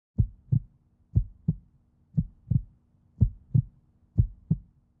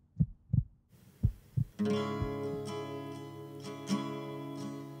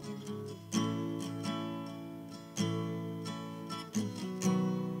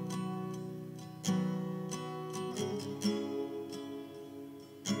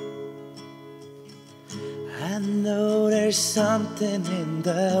I know there's something in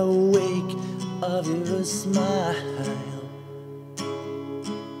the wake of your smile.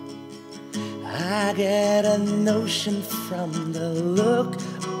 I get a notion from the look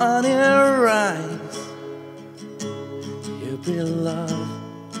on your eyes. You bring love,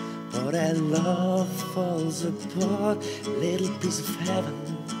 but that love falls apart. Little piece of heaven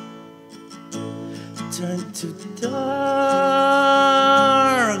turn to dark.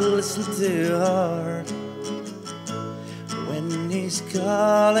 Listen to your heart when he's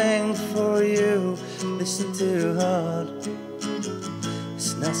calling for you. Listen to your heart.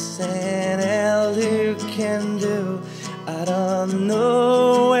 There's nothing else you can do. I don't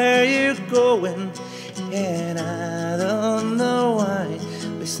know where you're going, and I don't know why.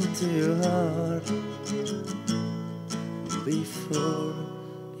 Listen to your heart before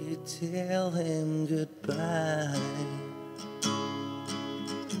you tell him goodbye.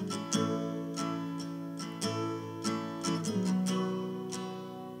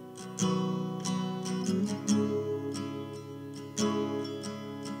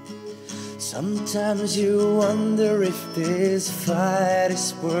 Sometimes you wonder if this fight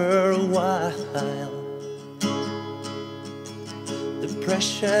is worthwhile. The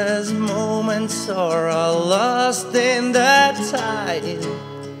precious moments are all lost in that tide,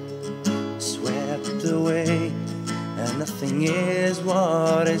 swept away, and nothing is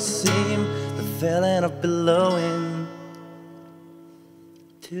what it seems. The feeling of belonging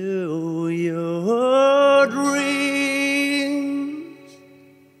to your dreams.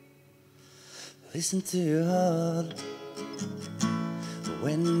 Listen to your heart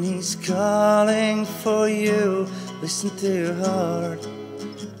when he's calling for you. Listen to your heart.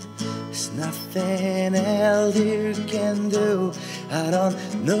 There's nothing else you can do. I don't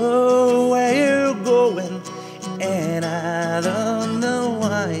know where you're going, and I don't know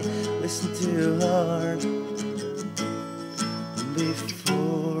why. Listen to your heart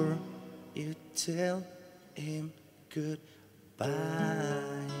before you tell him goodbye.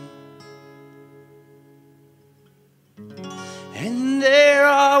 And there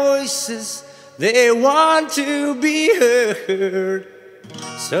are voices, they want to be heard.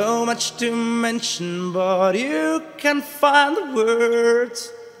 So much to mention, but you can't find the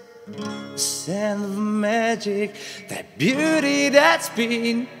words. The scent of magic, that beauty that's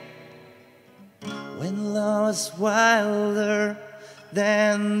been, when love is wilder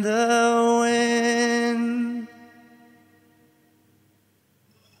than the wind.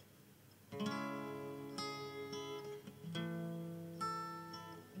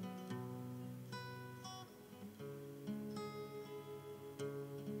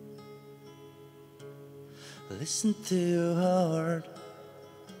 Listen to your heart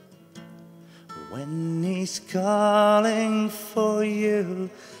when he's calling for you.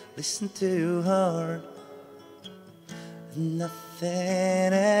 Listen to your heart.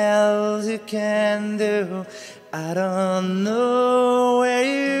 Nothing else you can do. I don't know where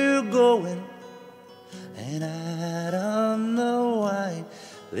you're going, and I don't know why.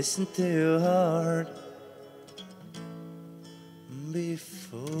 Listen to your heart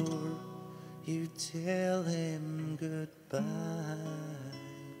before you tell him goodbye.